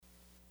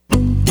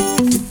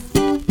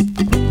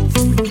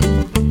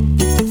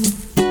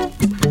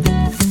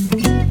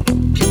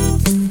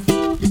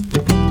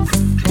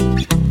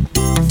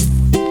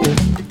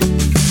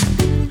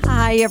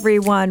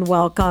everyone.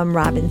 Welcome,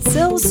 Robin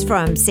Sills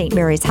from St.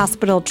 Mary's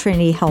Hospital,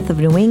 Trinity Health of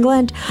New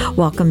England.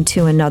 Welcome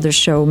to another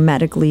show,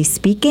 Medically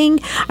Speaking.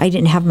 I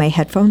didn't have my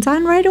headphones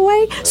on right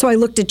away, so I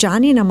looked at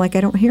Johnny and I'm like,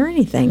 I don't hear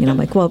anything. And I'm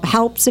like, well, it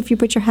helps if you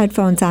put your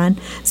headphones on.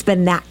 It's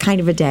been that kind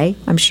of a day,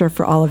 I'm sure,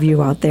 for all of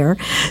you out there.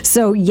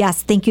 So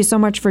yes, thank you so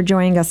much for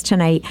joining us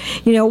tonight.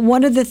 You know,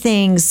 one of the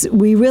things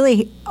we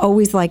really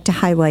always like to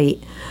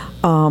highlight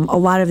a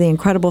lot of the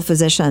incredible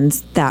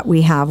physicians that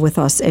we have with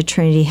us at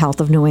Trinity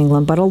Health of New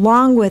England, but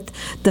along with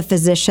the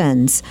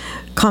physicians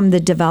come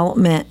the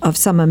development of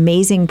some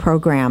amazing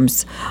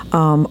programs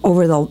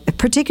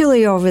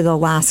particularly over the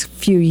last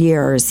few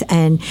years.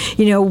 And,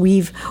 you know,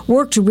 we've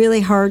worked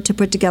really hard to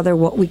put together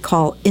what we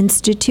call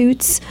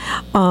institutes,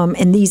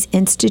 and these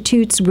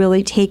institutes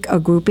really take a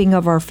grouping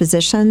of our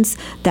physicians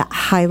that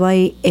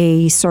highlight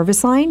a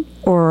service line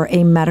or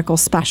a medical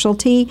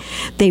specialty.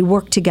 They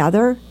work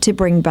together to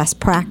bring best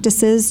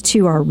practices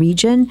to our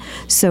region.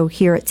 So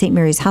here at St.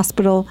 Mary's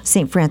Hospital,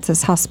 St.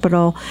 Francis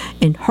Hospital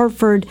in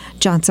Hartford,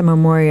 Johnson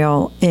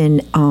Memorial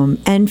in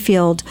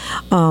Enfield,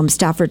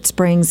 Stafford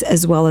Springs,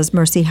 as well as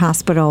Mercy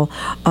Hospital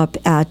up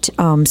at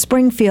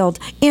Springfield.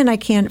 And I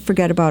can't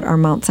forget about our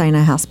Mount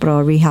Sinai Hospital,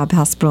 a rehab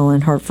hospital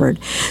in Hartford.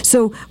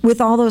 So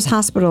with all those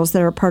hospitals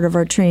that are part of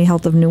our Trinity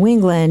Health of New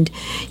England,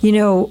 you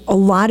know, a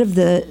lot of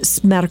the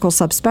medical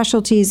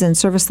subspecialties and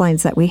service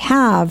lines that we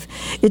have,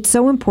 it's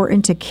so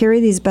important to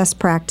carry these best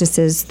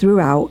practices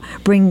throughout,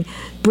 bring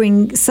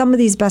some of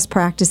these best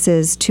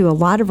practices to a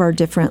lot of our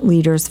different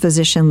leaders,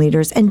 physician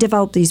leaders, and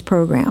develop these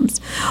programs.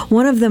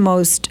 One of the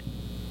most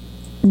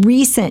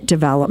recent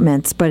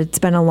developments, but it's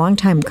been a long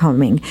time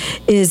coming,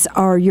 is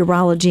our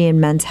Urology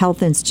and Men's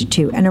Health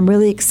Institute. And I'm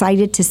really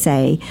excited to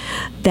say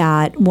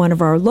that one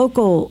of our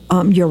local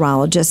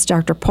urologists,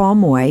 Dr. Paul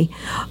Moy,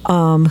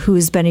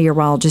 who's been a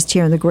urologist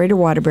here in the Greater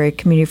Waterbury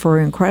community for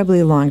an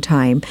incredibly long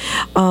time,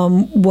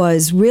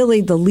 was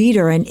really the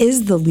leader and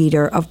is the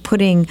leader of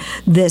putting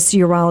this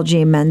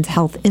Urology and Men's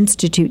Health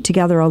Institute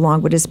together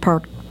along with his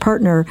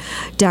partner,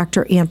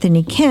 Dr.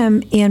 Anthony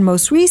Kim, and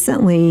most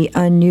recently,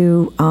 a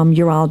new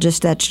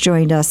urologist that's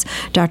joined us,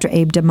 Dr.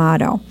 Abe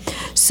D'Amato.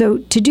 So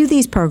to do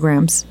these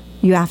programs,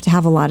 you have to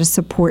have a lot of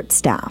support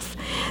staff.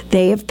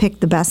 They have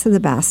picked the best of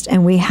the best,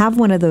 and we have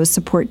one of those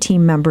support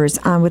team members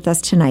on with us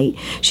tonight.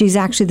 She's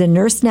actually the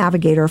nurse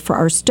navigator for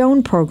our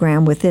STONE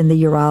program within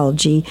the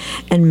Urology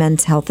and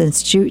Men's Health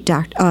Institute,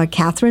 Dr.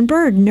 Catherine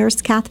Bird,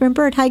 Nurse Catherine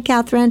Bird. Hi,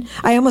 Catherine.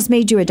 I almost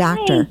made you a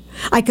doctor.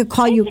 Hi. I could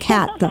call you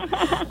Kat, though.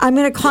 I'm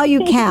going to call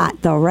you Kat,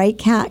 though, right,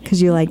 Kat?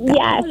 Because you like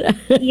that.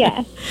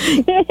 Yes.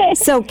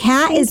 So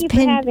Kat is Thank you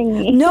for having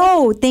me.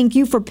 No, thank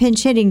you for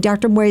pinch hitting.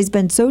 Dr. Moy has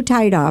been so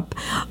tied up,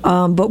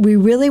 but we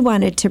really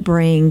wanted to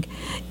bring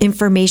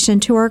information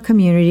to our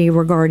community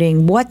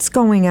regarding what's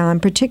going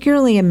on,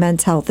 particularly in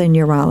men's health and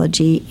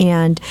urology.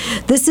 And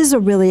this is a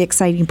really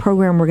exciting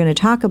program we're going to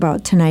talk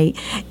about tonight.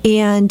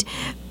 And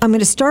I'm going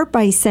to start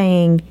by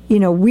saying, you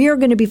know, we are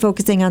going to be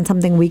focusing on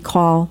something we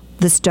call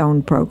the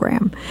STONE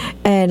program.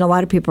 And a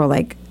lot of people are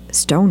like,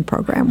 STONE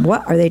program,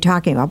 what are they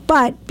talking about?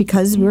 But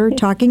because we're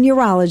talking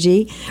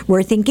urology,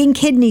 we're thinking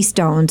kidney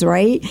stones,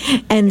 right?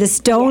 And the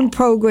STONE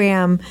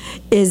program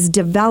is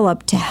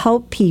developed to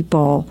help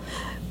people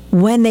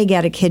when they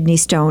get a kidney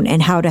stone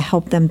and how to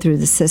help them through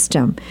the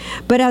system.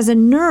 But as a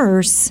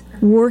nurse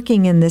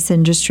working in this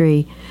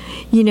industry,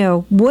 you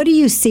know, what do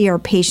you see are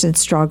patient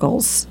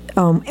struggles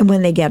and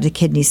when they get a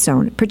kidney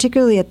stone,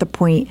 particularly at the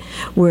point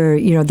where,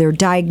 you know, they're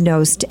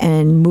diagnosed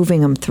and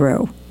moving them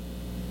through?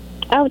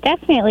 Oh,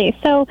 definitely.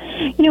 So,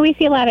 you know, we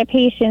see a lot of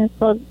patients,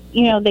 well,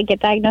 you know, they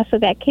get diagnosed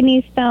with that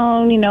kidney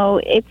stone. You know,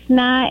 it's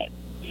not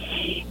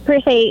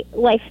per se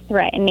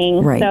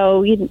life-threatening. Right.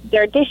 So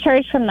they're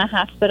discharged from the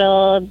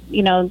hospital.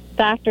 You know,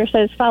 doctor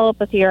says follow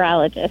up with the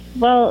urologist.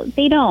 Well,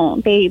 they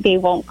don't. They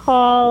won't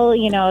call.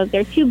 You know,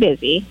 they're too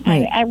busy.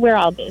 Right. We're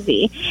all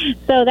busy.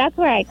 So that's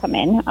where I come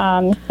in.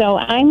 So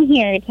I'm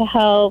here to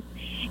help,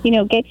 you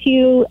know, get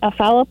you a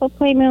follow-up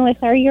appointment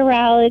with our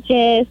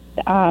urologist.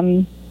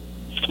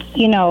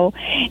 You know,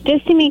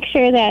 just to make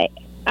sure that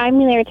I'm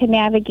there to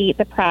navigate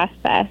the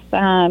process,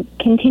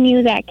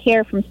 continue that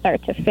care from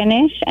start to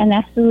finish, and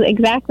that's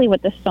exactly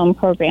what the STONE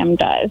program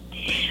does.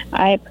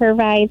 It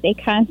provides a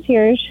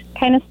concierge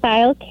kind of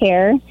style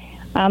care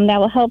that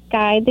will help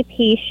guide the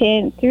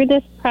patient through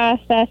this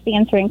process,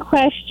 answering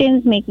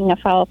questions, making a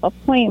follow-up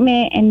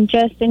appointment, and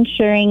just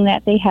ensuring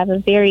that they have a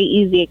very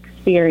easy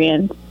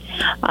experience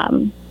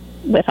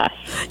with us.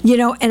 You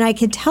know, and I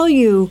can tell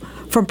you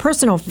from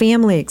personal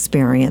family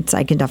experience,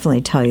 I can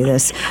definitely tell you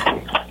this.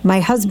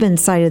 My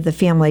husband's side of the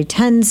family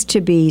tends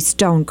to be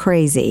stone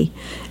crazy.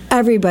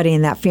 Everybody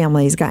in that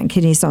family has gotten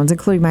kidney stones,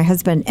 including my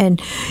husband.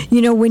 And, you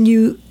know, when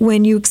you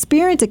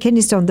experience a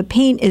kidney stone, the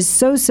pain is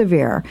so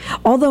severe.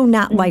 Although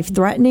not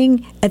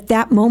life-threatening, at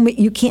that moment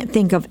you can't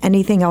think of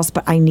anything else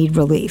but I need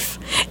relief.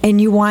 And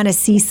you want to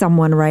see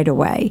someone right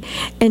away.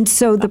 And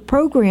so the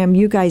program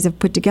you guys have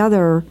put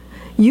together,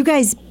 you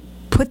guys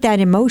put that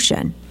in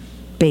motion,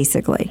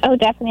 basically. Oh,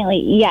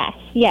 definitely.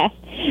 Yes.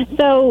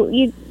 So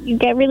you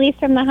get released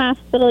from the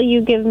hospital,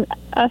 you give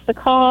us a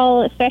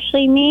call,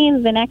 especially me.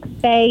 The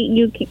next day,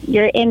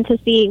 you're in to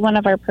see one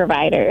of our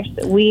providers.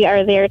 We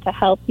are there to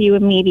help you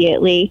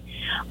immediately.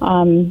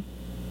 And,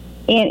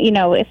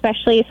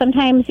 especially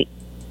sometimes,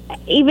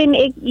 even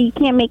if you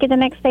can't make it the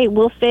next day,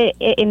 we'll fit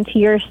it into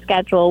your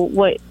schedule,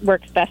 what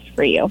works best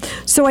for you.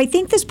 So I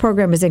think this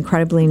program is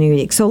incredibly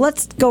unique. So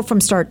let's go from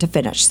start to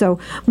finish. So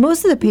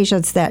most of the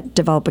patients that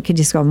develop a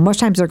kidney stone, most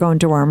times they're going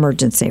to our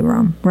emergency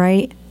room,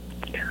 right?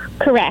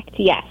 Correct,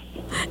 yes.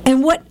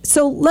 And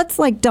so let's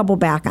double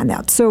back on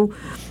that. So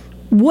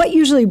what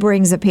usually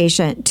brings a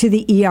patient to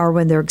the ER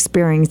when they're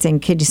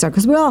experiencing kidney stone?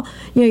 Because we all,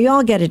 you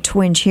all get a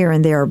twinge here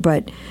and there,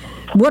 but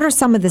what are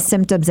some of the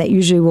symptoms that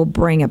usually will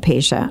bring a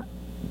patient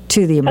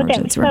to the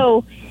emergency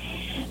room?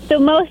 So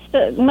most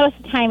of the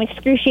time,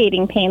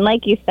 excruciating pain,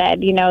 like you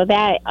said,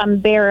 that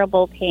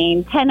unbearable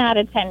pain, 10 out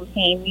of 10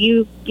 pain,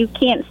 you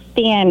can't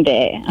stand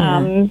it.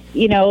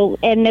 Mm-hmm.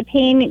 And the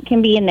pain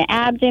can be in the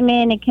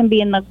abdomen, it can be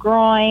in the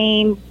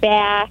groin,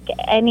 back,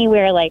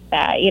 anywhere like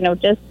that.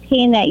 Just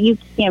pain that you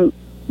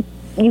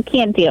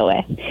can't deal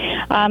with.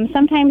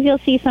 Sometimes you'll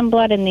see some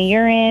blood in the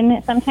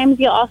urine. Sometimes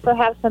you'll also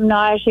have some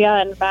nausea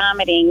and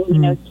vomiting.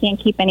 You can't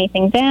keep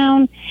anything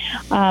down.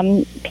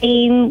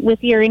 Pain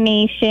with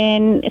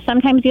urination.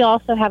 Sometimes you'll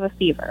also have a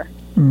fever.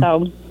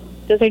 So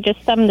those are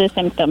just some of the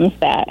symptoms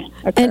that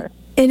occur.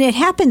 And it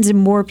happens in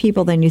more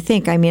people than you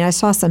think. I mean, I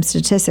saw some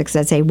statistics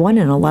that say 1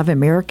 in 11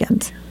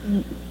 Americans.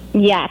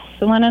 Yes,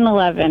 1 in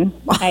 11.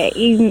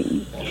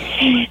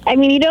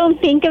 You don't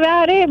think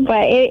about it,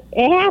 but it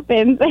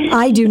happens.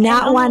 I do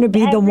not want to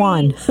be the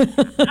one.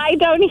 I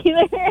don't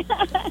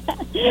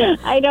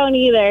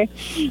either.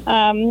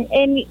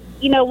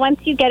 Once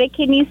you get a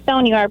kidney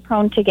stone, you are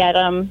prone to get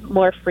them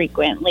more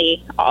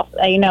frequently.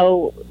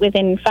 Also,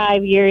 within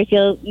 5 years,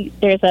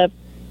 there's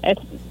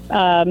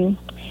I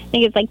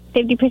think it's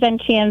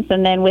 50% chance,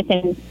 and then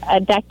within a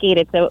decade,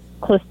 it's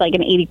close to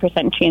an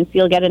 80% chance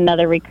you'll get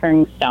another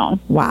recurring stone.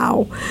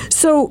 Wow.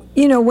 So,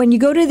 when you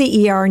go to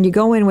the ER and you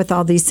go in with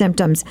all these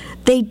symptoms,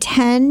 they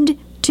tend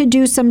to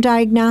do some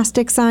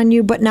diagnostics on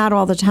you, but not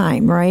all the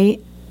time,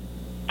 right?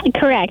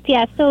 Correct,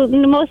 yeah. So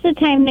most of the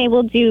time they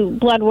will do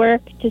blood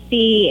work to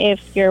see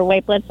if your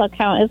white blood cell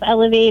count is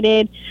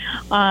elevated.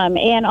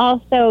 And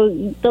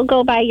also they'll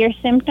go by your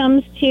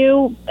symptoms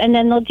too. And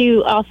then they'll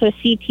do also a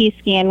CT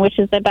scan, which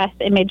is the best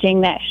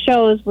imaging that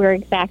shows where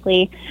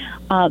exactly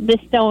the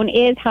stone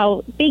is,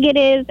 how big it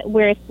is,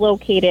 where it's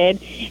located,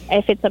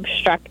 if it's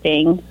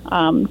obstructing.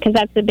 Because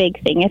that's the big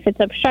thing. If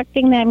it's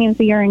obstructing, that means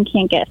the urine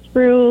can't get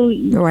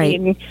through.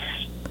 Right.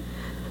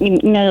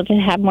 They'll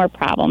just have more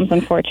problems,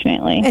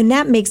 unfortunately. And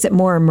that makes it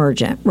more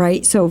emergent,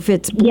 right? So if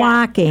it's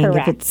blocking,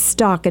 if it's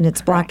stuck and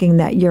it's blocking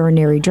that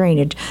urinary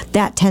drainage,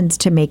 that tends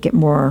to make it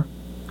more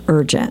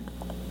urgent.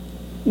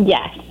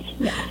 Yes.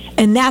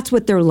 And that's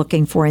what they're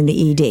looking for in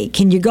the ED.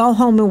 Can you go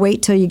home and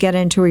wait till you get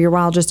into a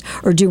urologist,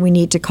 or do we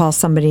need to call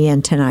somebody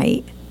in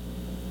tonight?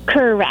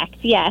 Correct,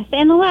 yes.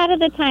 And a lot of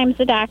the times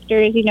the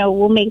doctors,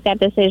 will make that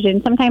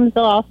decision. Sometimes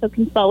they'll also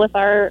consult with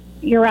our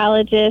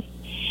urologist.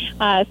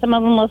 Some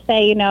of them will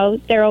say,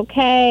 they're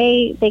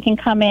okay, they can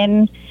come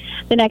in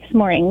the next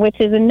morning, which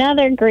is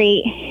another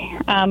great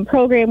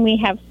program we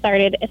have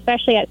started,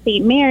 especially at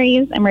St.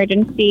 Mary's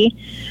Emergency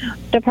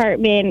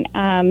Department,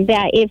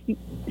 that if,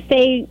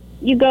 say,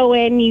 you go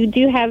in,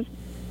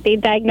 they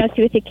diagnose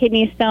you with a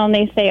kidney stone,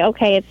 they say,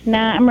 okay, it's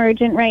not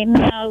emergent right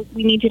now,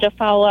 we need you to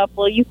follow up.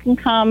 Well, you can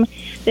come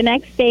the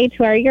next day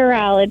to our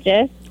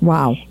urologist.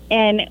 Wow.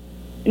 And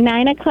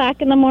 9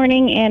 o'clock in the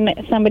morning,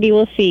 and somebody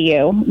will see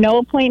you. No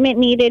appointment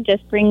needed.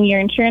 Just bring your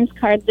insurance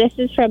card. This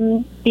is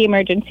from the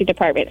emergency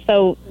department.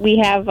 So we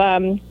have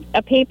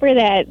a paper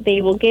that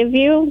they will give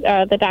you,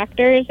 the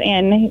doctors,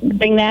 and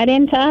bring that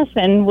in to us,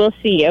 and we'll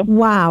see you.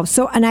 Wow.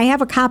 So, and I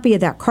have a copy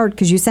of that card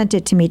because you sent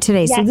it to me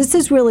today. Yes. So this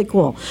is really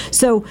cool.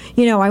 So,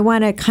 I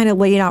want to kind of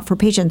lay it out for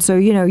patients. So,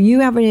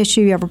 you have an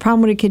issue, you have a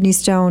problem with a kidney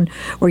stone,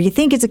 or you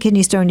think it's a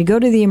kidney stone, you go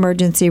to the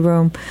emergency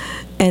room,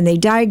 and they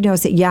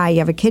diagnose it, you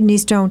have a kidney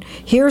stone.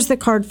 Here's the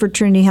card for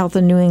Trinity Health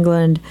in New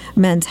England,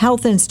 Men's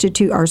Health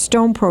Institute, our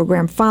stone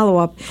program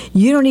follow-up.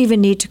 You don't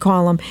even need to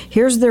call them.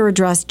 Here's their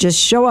address. Just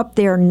show up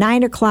there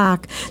 9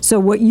 o'clock.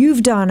 So what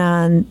you've done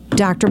on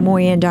Dr.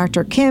 Moyen,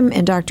 Dr. Kim,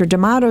 and Dr.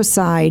 D'Amato's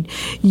side,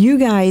 you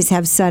guys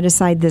have set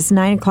aside this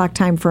 9 o'clock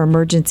time for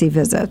emergency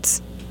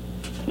visits.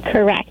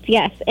 Correct,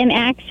 yes. And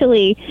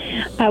actually,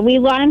 we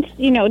launched,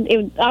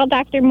 all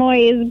Dr.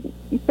 Moy's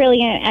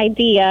brilliant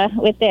idea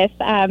with this,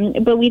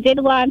 but we did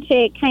launch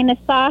it kind of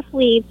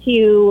softly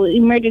to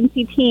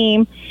emergency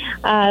team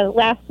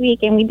last week,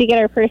 and we did get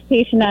our first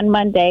patient on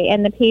Monday,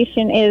 and the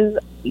patient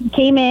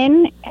came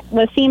in,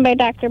 was seen by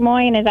Dr.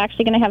 Moy, and is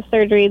actually going to have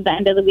surgery at the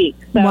end of the week.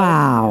 So,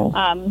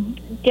 wow.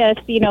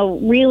 Just,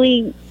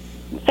 really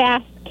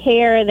fast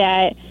care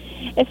that,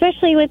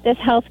 especially with this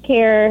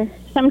healthcare,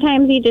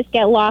 sometimes you just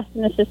get lost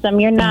in the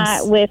system. You're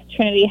not with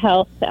Trinity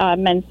Health,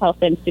 Men's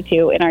Health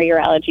Institute, and our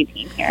urology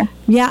team here.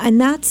 Yeah, and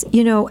that's,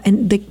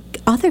 and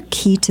other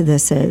key to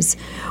this is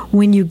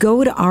when you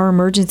go to our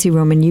emergency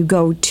room and you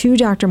go to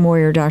Dr.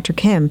 Moyer or Dr.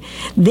 Kim,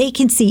 they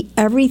can see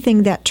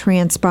everything that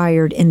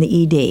transpired in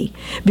the ED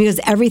because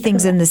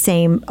everything's in the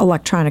same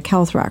electronic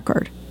health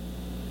record.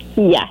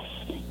 Yes.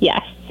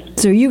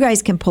 So you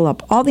guys can pull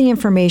up all the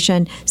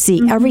information,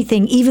 see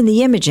everything, even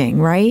the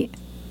imaging, right?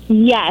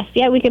 Yes.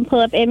 Yeah, we can pull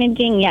up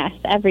imaging. Yes,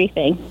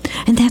 everything.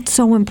 And that's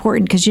so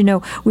important because,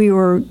 we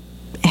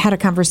had a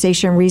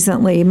conversation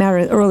recently,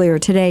 earlier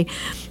today,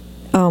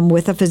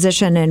 with a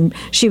physician, and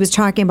she was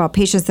talking about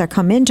patients that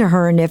come into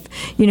her, and if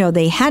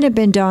they hadn't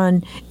been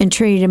done in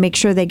Trinity to make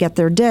sure they get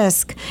their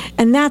disc,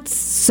 and that's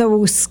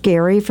so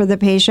scary for the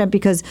patient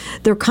because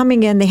they're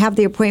coming in, they have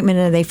the appointment,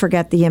 and they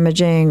forget the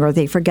imaging or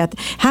they forget.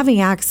 Having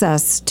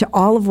access to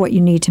all of what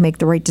you need to make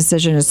the right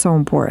decision is so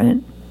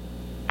important.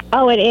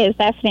 Oh, it is,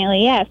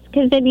 definitely, yes,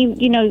 because then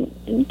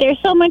there's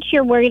so much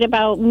you're worried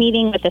about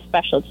meeting with a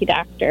specialty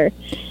doctor.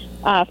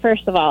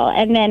 First of all,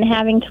 and then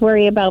having to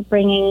worry about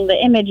bringing the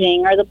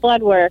imaging or the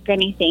blood work or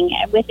anything.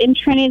 Within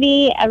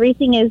Trinity,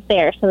 everything is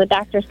there, so the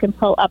doctors can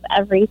pull up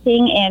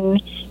everything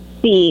and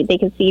see. They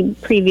can see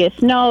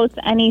previous notes,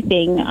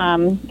 anything.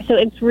 So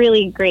it's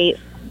really great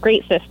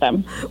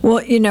system.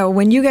 Well,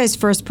 when you guys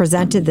first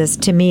presented this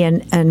to me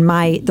and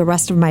the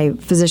rest of my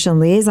physician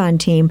liaison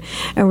team,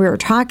 and we were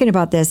talking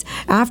about this,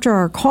 after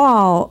our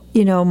call,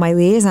 my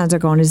liaisons are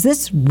going, is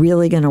this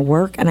really going to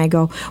work? And I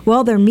go,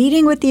 well, they're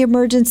meeting with the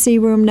emergency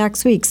room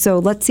next week, so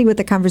let's see what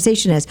the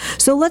conversation is.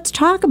 So let's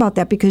talk about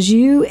that because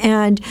you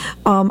and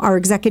our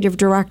executive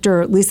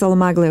director, Lisa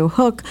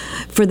Lamaglio-Hook,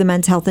 for the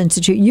Men's Health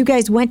Institute, you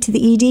guys went to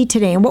the ED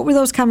today, and what were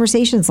those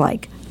conversations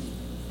like?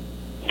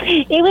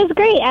 It was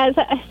great.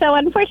 So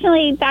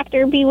unfortunately,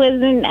 Dr. B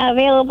wasn't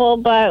available,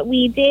 but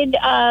we did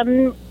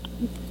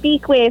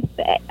speak with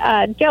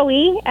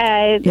Joey,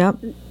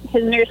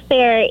 his nurse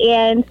there,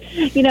 and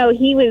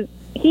he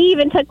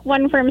even took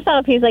one for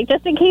himself. He's like,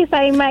 just in case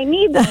I might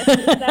need this.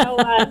 So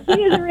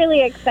he was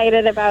really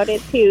excited about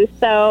it too.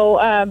 So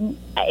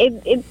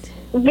it's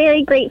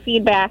very great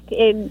feedback.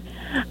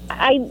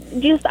 I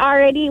just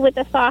already, with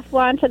the soft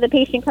launch of the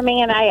patient coming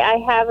in, I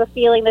have a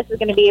feeling this is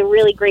going to be a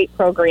really great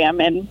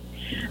program, and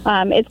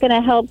it's going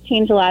to help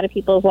change a lot of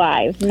people's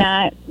lives.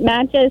 Not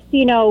just,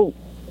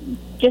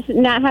 just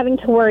not having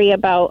to worry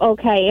about,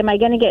 okay, am I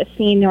going to get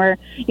seen? Or,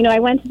 I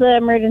went to the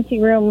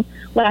emergency room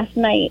last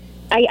night.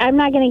 I'm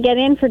not going to get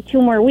in for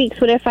 2 more weeks.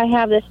 What if I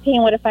have this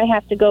pain? What if I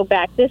have to go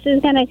back? This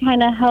is going to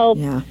kind of help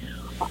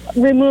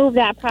remove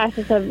that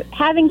process of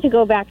having to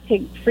go back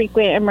to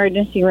frequent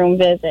emergency room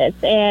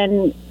visits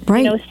and,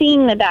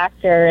 seeing the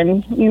doctor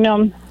and,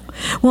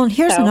 Well, and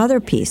here's another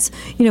piece.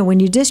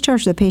 When you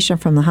discharge the patient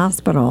from the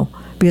hospital,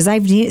 because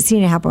I've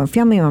seen it happen with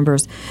family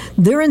members,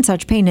 they're in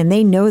such pain and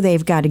they know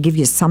they've got to give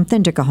you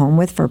something to go home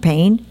with for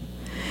pain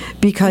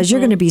because you're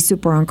going to be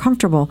super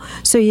uncomfortable.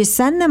 So you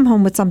send them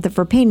home with something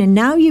for pain, and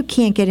now you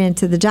can't get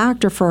into the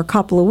doctor for a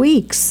couple of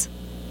weeks.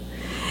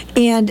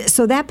 And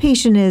so that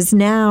patient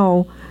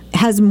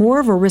has more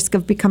of a risk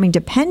of becoming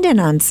dependent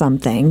on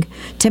something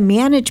to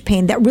manage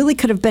pain that really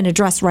could have been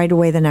addressed right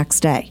away the next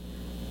day.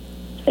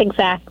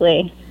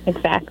 Exactly.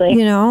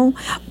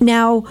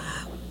 Now,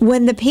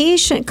 when the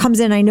patient comes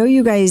in, I know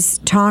you guys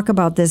talk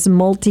about this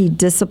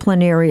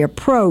multidisciplinary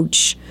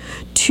approach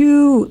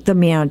to the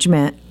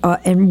management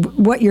and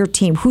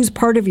who's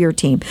part of your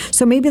team.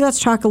 So maybe let's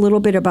talk a little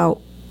bit about,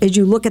 as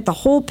you look at the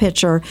whole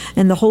picture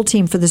and the whole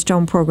team for the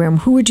STONE program,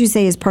 who would you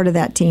say is part of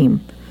that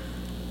team?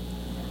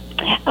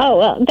 Oh,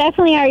 well,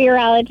 definitely our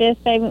urologist.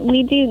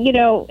 We do,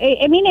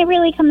 it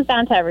really comes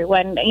down to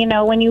everyone.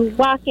 When you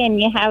walk in,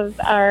 you have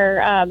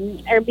our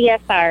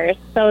BSRs.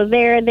 So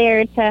they're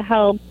there to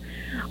help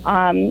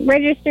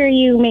register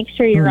you, make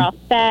sure you're all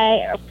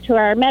set. To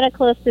our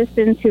medical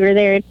assistants who are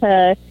there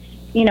to,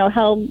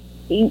 help.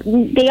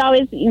 We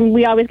always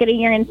get a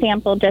urine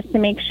sample just to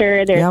make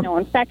sure there's no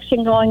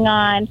infection going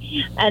on.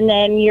 And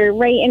then you're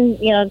right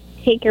in,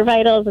 take your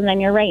vitals, and then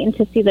you're right in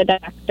to see the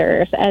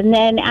doctors. And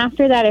then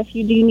after that, if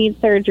you do need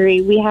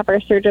surgery, we have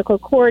our surgical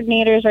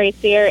coordinators right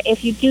there.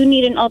 If you do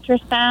need an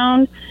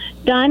ultrasound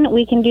done,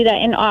 we can do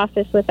that in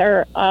office with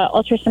our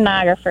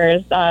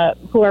ultrasonographers,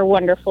 who are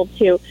wonderful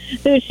too.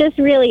 So it's just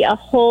really a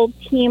whole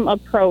team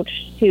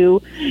approach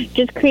to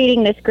just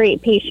creating this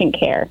great patient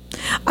care.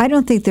 I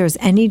don't think there's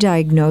any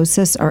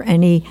diagnosis or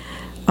any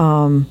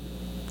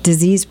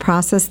disease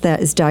process that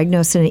is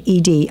diagnosed in an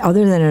ED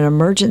other than an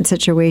emergent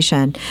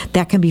situation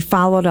that can be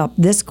followed up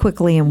this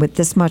quickly and with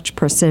this much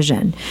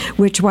precision,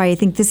 which why I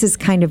think this is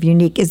kind of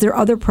unique. Is there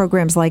other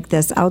programs like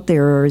this out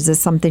there, or is this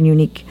something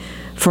unique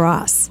for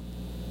us?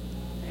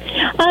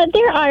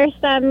 There are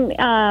some,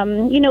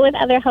 with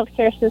other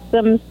healthcare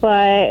systems,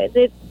 but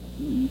this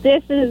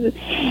is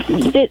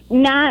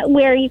not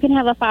where you can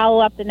have a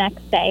follow-up the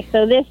next day.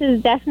 So this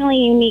is definitely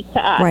unique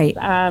to us. Right.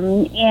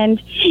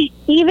 And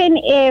even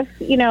if,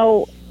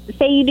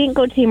 say you didn't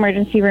go to the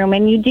emergency room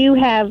and you do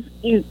have,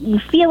 you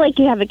feel like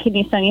you have a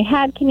kidney stone, you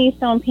had kidney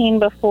stone pain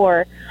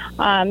before,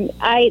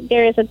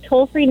 there is a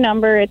toll-free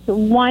number. It's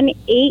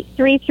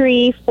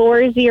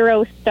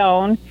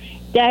 1-833-40-STONE.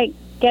 That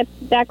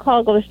that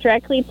call goes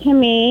directly to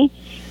me.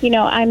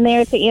 I'm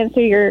there to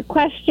answer your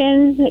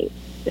questions,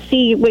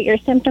 see what your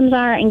symptoms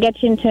are, and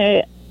get you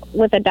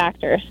with a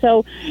doctor.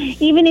 So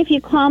even if you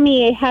call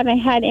me, I haven't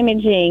had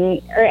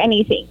imaging or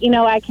anything,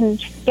 I can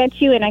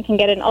get you and I can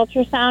get an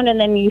ultrasound, and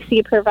then you see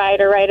a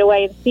provider right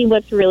away and see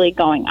what's really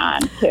going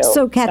on too.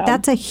 So Kat,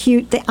 that's a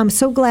huge thing. I'm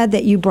so glad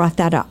that you brought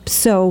that up.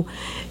 So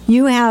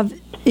you're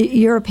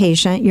a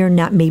patient. You're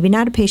maybe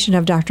not a patient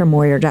of Dr.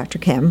 Moy or Dr.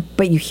 Kim,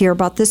 but you hear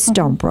about this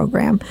STONE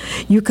program.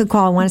 You could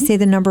call. I want to say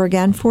the number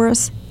again for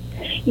us.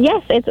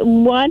 Yes, it's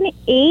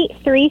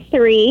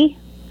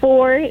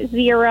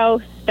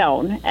 1-833-40-STONE,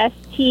 STONE.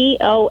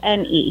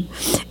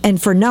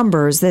 And for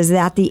numbers, is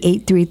that the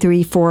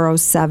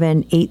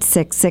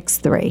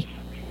 833-407-8663?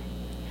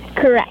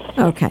 Correct.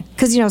 Okay.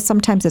 Because,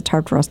 sometimes it's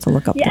hard for us to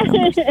look up the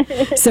numbers.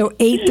 So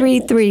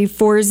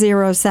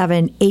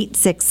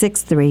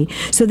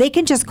 833-407-8663. So they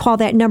can just call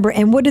that number.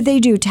 And what do they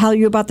do? Tell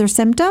you about their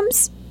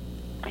symptoms?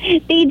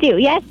 They do,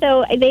 yes.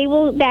 So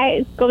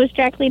that goes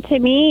directly to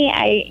me.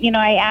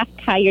 I ask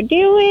how you're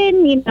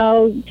doing,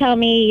 tell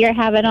me you're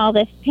having all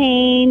this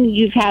pain,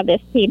 you've had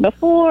this pain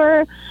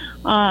before,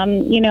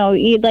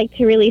 you'd like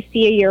to really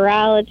see a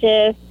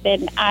urologist,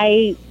 and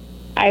I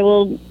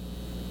will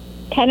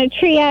kind of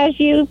triage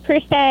you per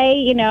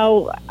se,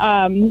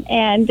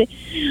 and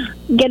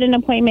get an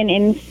appointment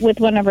in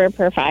with one of our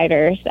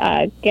providers.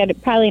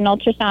 Get probably an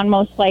ultrasound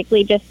most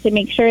likely, just to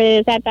make sure it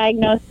is that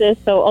diagnosis.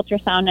 So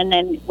ultrasound, and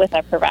then with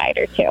a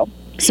provider too.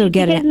 So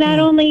not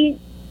only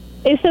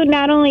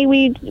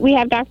we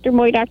have Dr.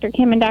 Moy, Dr.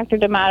 Kim, and Dr.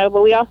 D'Amato,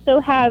 but we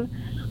also have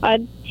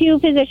 2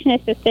 physician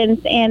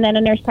assistants and then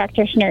a nurse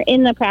practitioner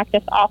in the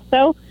practice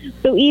also.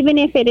 So even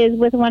if it is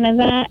with one of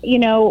that,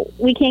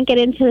 we can't get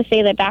into,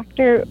 say, the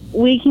doctor.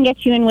 We can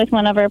get you in with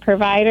one of our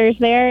providers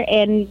there,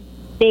 and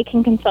they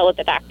can consult with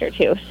the doctor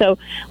too. So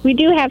we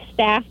do have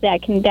staff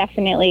that can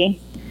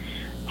definitely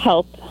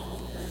help.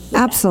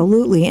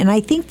 Absolutely. And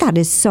I think that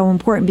is so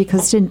important,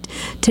 because in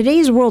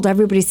today's world,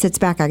 everybody sits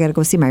back. I got to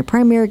go see my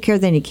primary care.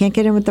 Then you can't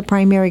get in with the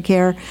primary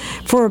care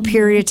for a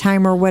period of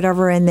time or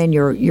whatever. And then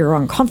you're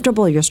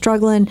uncomfortable, you're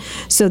struggling.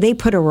 So they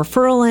put a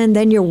referral in.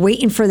 Then you're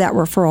waiting for that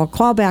referral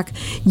callback.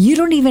 You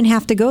don't even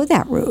have to go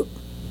that route.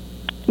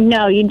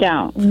 No, you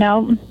don't.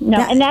 No.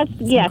 And that's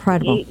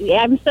incredible.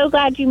 I'm so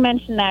glad you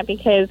mentioned that,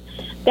 because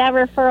that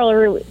referral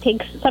route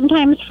takes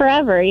sometimes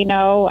forever.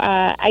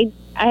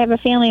 I have a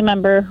family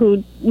member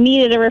who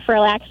needed a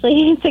referral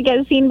actually to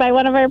get seen by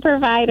one of our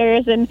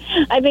providers, and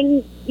I've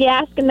been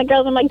asking the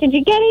girls, I'm like, did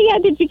you get it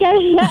yet? Did you get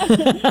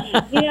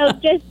it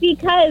yet? Just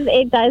because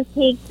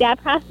that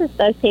process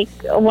does take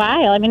a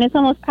while. I mean, it's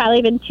almost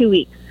probably been 2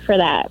 weeks for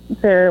that,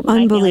 for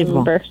my family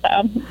member.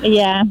 So,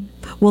 yeah.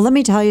 Well, let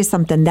me tell you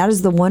something. That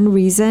is the one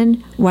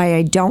reason why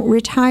I don't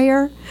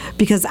retire,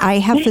 because I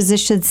have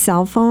physicians'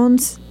 cell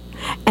phones.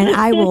 And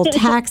I will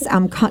text,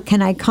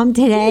 can I come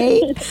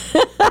today?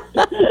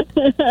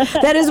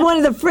 That is one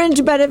of the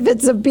fringe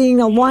benefits of being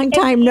a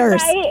longtime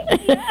nurse.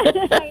 Right?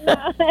 I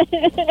know.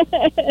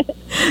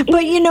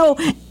 But,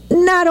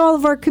 not all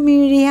of our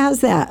community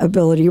has that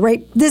ability,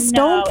 right? This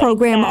STONE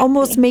program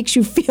almost makes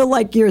you feel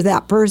like you're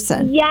that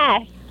person.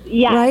 Yes.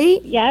 Yeah.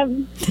 Right? Yep.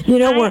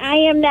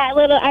 I'm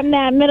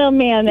that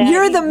middleman.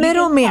 You're the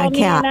middleman,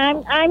 Kat.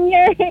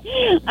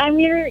 I'm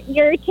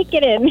your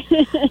ticket in.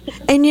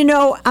 And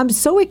I'm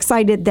so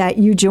excited that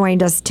you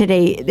joined us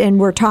today, and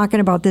we're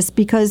talking about this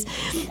because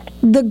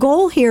the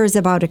goal here is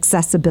about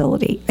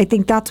accessibility. I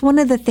think that's one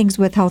of the things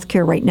with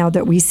healthcare right now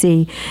that we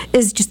see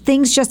is just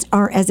things just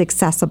aren't as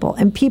accessible,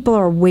 and people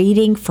are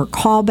waiting for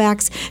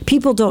callbacks.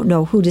 People don't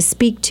know who to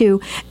speak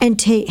to, and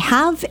to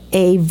have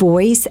a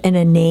voice and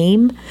a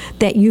name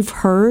that you've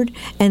heard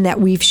and that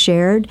we've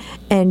shared,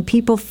 and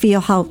people feel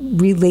how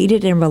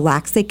related and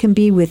relaxed they can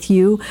be with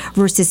you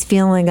versus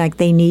feeling like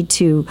they need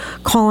to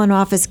call an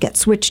office, get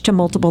switched to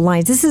multiple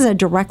lines. This is a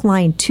direct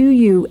line to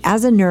you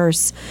as a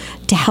nurse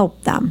to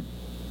help them.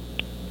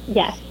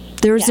 Yes.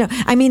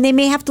 They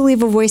may have to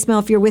leave a voicemail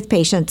if you're with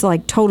patients,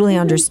 like totally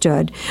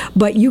understood,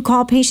 but you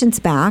call patients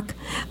back,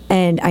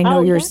 and I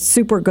know you're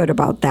super good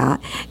about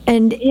that.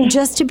 And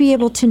just to be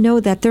able to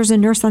know that there's a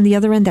nurse on the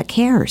other end that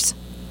cares.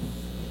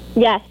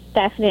 Yes,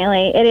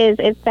 definitely. It is.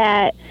 It's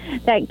that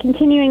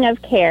continuing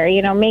of care,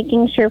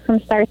 making sure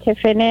from start to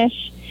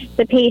finish,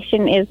 the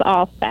patient is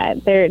all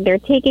set. They're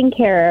taken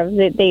care of.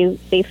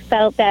 They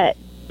felt that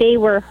they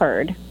were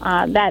heard.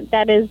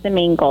 That is the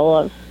main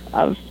goal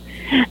of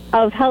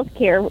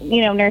healthcare,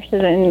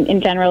 nurses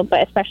in general,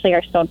 but especially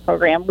our STONE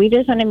program. We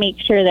just want to make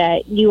sure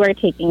that you are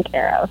taken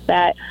care of,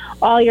 that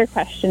all your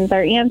questions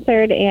are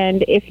answered,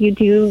 and if you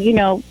do,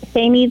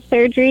 say need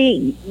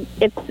surgery,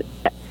 it's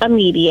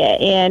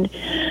immediate. And,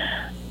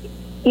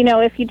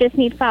 if you just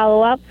need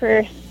follow-up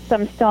for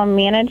some STONE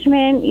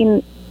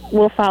management,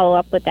 we'll follow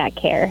up with that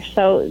care.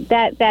 So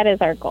that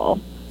is our goal.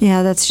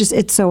 Yeah,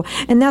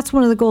 and that's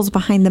one of the goals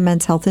behind the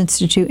Men's Health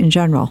Institute in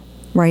general.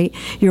 Right?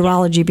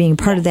 Urology being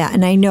part of that.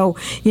 And I know,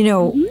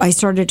 I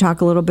started to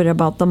talk a little bit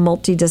about the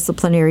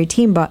multidisciplinary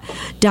team, but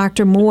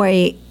Dr.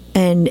 Moy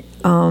and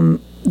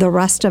the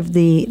rest of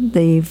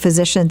the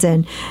physicians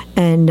and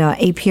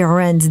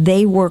APRNs,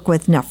 they work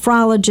with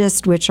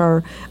nephrologists, which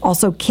are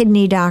also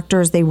kidney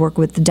doctors. They work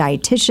with the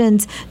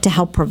dietitians to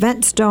help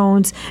prevent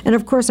stones, and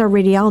of course our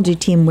radiology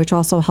team, which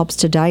also helps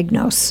to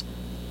diagnose.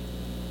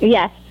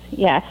 Yes.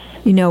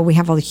 We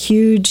have a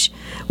huge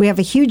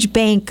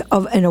bank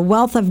of and a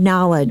wealth of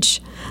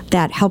knowledge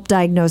that help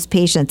diagnose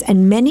patients,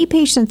 and many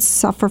patients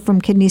suffer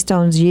from kidney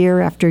stones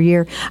year after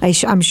year.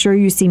 I'm sure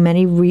you see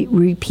many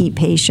repeat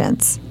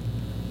patients.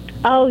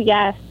 Oh,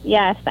 yes.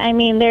 I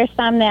mean, there's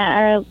some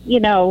that are,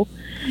 no,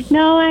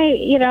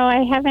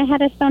 I haven't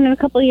had a stone in a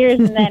couple of years,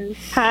 and then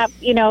pop,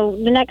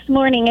 the next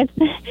morning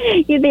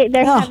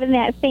they're having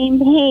that same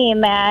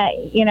pain that,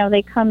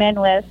 they come in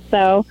with.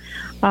 So,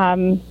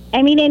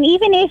 and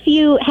even if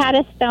you had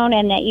a stone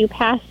and that you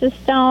passed the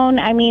stone,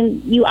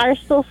 you are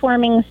still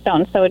forming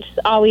stones. So it's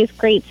always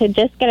great to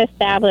just get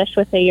established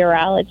with a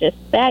urologist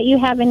that you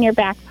have in your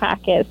back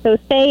pocket. So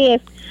say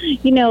if,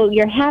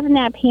 you're having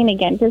that pain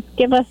again, just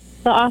give us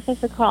the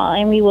office a call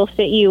and we will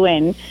fit you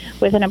in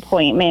with an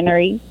appointment,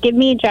 or give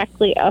me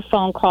directly a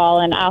phone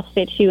call and I'll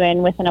fit you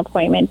in with an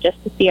appointment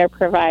just to see our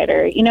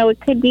provider. It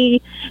could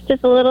be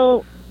just a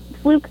little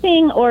fluke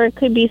thing, or it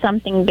could be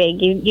something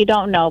big. You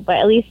don't know, but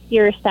at least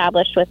you're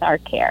established with our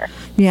care.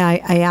 Yeah,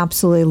 I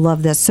absolutely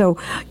love this. So,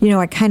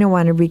 I kind of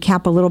want to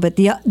recap a little bit.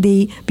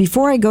 The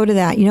before I go to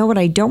that, what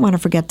I don't want to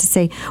forget to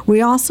say,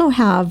 we also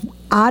have,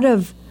 out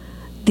of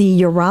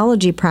the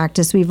urology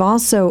practice, we've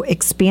also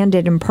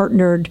expanded and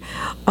partnered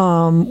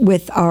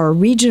with our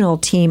regional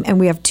team, and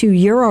we have 2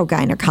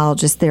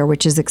 urogynecologists there,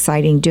 which is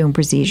exciting, doing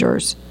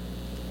procedures.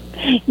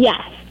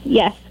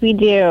 Yes, we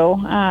do.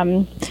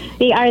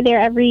 They are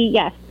there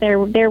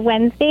they're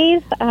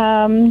Wednesdays.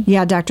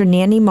 Dr.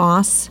 Nanny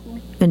Moss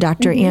and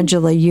Dr.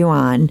 Angela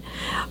Yuan.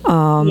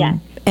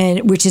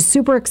 And which is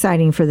super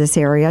exciting for this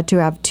area to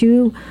have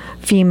 2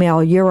 female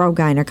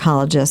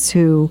urogynecologists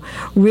who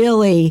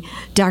really,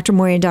 Dr.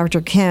 Moy and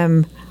Dr.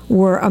 Kim,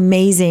 were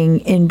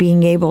amazing in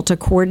being able to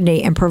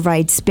coordinate and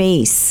provide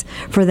space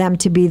for them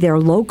to be there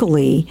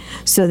locally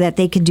so that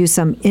they can do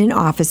some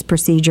in-office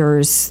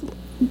procedures,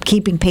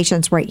 keeping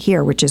patients right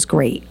here, which is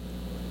great.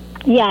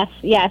 Yes,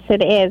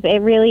 it is.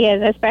 It really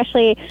is.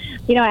 Especially,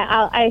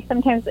 I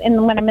sometimes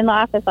when I'm in the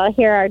office, I'll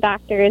hear our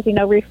doctors,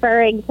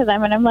 referring to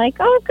them, and I'm like,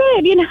 oh,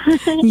 good,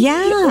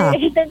 Yeah.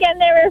 They're getting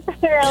their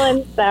referral,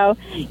 and so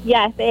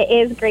yes, it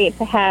is great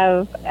to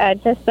have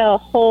just a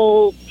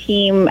whole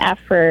team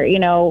effort.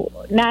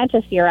 Not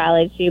just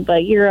urology,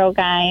 but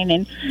urogyn,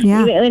 and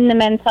in the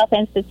Men's Health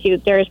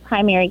Institute, there's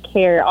primary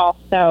care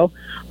also.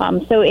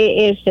 So it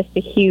is just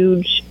a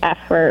huge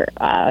effort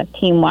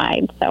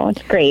team-wide, so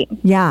it's great.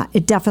 Yeah,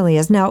 it definitely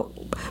is. Now,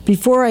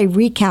 before I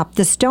recap,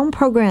 the stone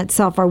program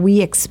itself, are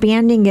we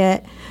expanding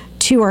it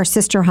to our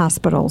sister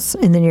hospitals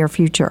in the near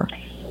future?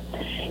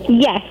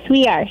 Yes,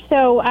 we are.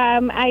 So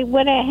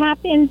what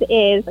happens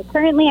is,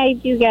 currently I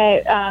do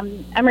get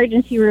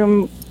emergency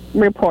room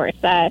reports.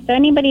 So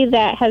anybody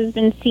that has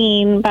been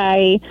seen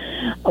by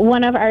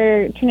one of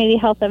our Trinity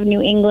Health of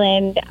New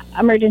England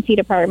emergency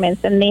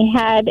departments, and they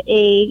had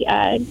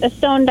a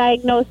stone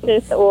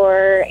diagnosis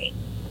or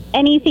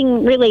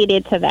anything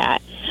related to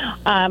that,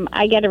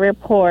 I get a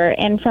report,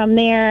 and from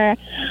there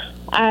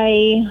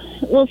I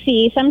will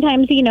see.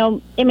 Sometimes,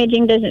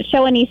 imaging doesn't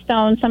show any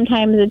stones.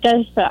 Sometimes it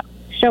does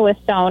show a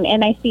stone,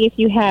 and I see if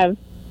you have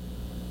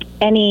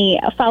any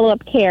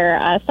follow-up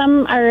care.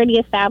 Some are already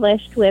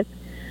established with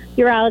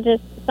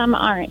urologists, some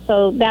aren't.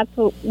 So that's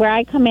where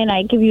I come in.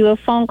 I give you a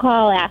phone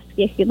call, ask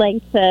if you'd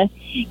like to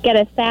get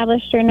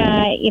established or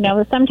not.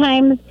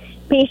 Sometimes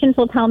patients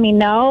will tell me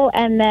no,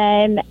 and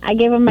then I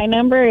give them my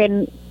number,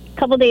 and a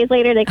couple days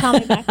later they call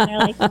me back and they're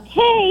like,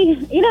 hey,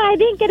 I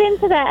didn't get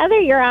into that other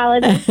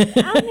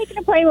urologist. I'll make an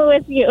appointment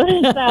with you.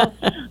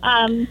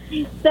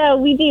 So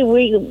we do.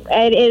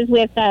 It is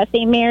with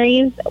St.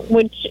 Mary's,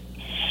 which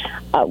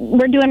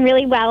we're doing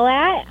really well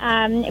at,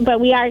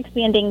 but we are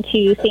expanding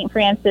to St.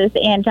 Francis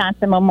and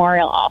Johnson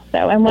Memorial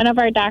also. And one of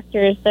our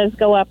doctors does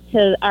go up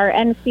to our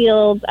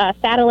Enfield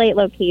satellite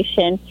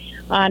location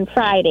on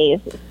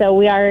Fridays. So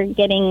we are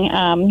getting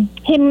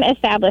him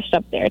established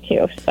up there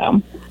too.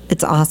 So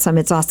it's awesome.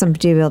 It's awesome to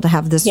be able to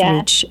have this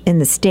reach in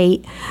the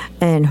state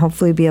and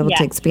hopefully be able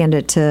to expand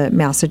it to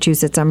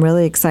Massachusetts. I'm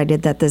really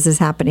excited that this is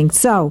happening.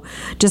 So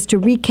just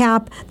to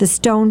recap, the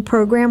STONE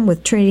program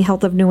with Trinity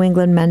Health of New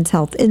England Men's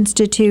Health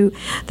Institute.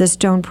 The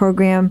STONE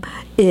program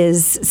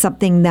is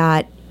something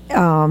that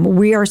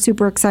we are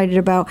super excited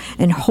about,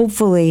 and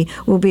hopefully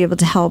we'll be able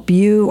to help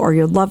you or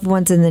your loved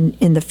ones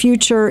in the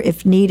future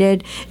if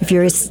needed. If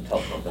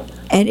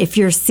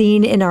you're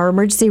seen in our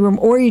emergency room,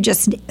 or you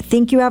just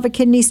think you have a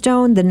kidney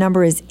stone, the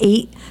number is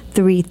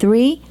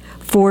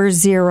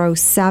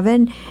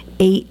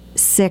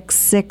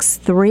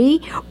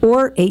 833-407-8663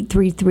 or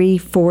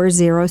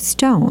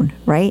 833-40-STONE,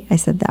 right? I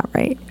said that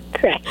right.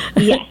 Correct.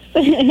 Yes.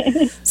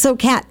 So,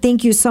 Kat,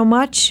 thank you so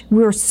much.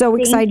 We're so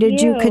excited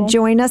you could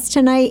join us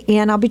tonight,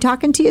 and I'll be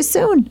talking to you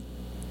soon.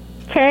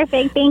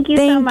 Perfect. Thank you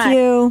so much.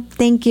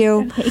 Thank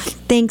you. Okay.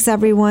 Thanks,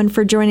 everyone,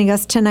 for joining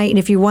us tonight. And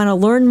if you want to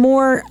learn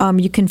more,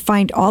 you can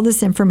find all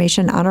this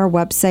information on our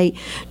website,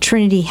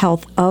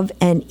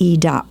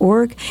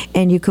 trinityhealthofne.org,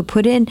 and you could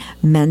put in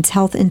Men's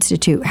Health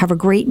Institute. Have a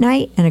great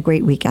night and a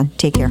great weekend.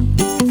 Take care.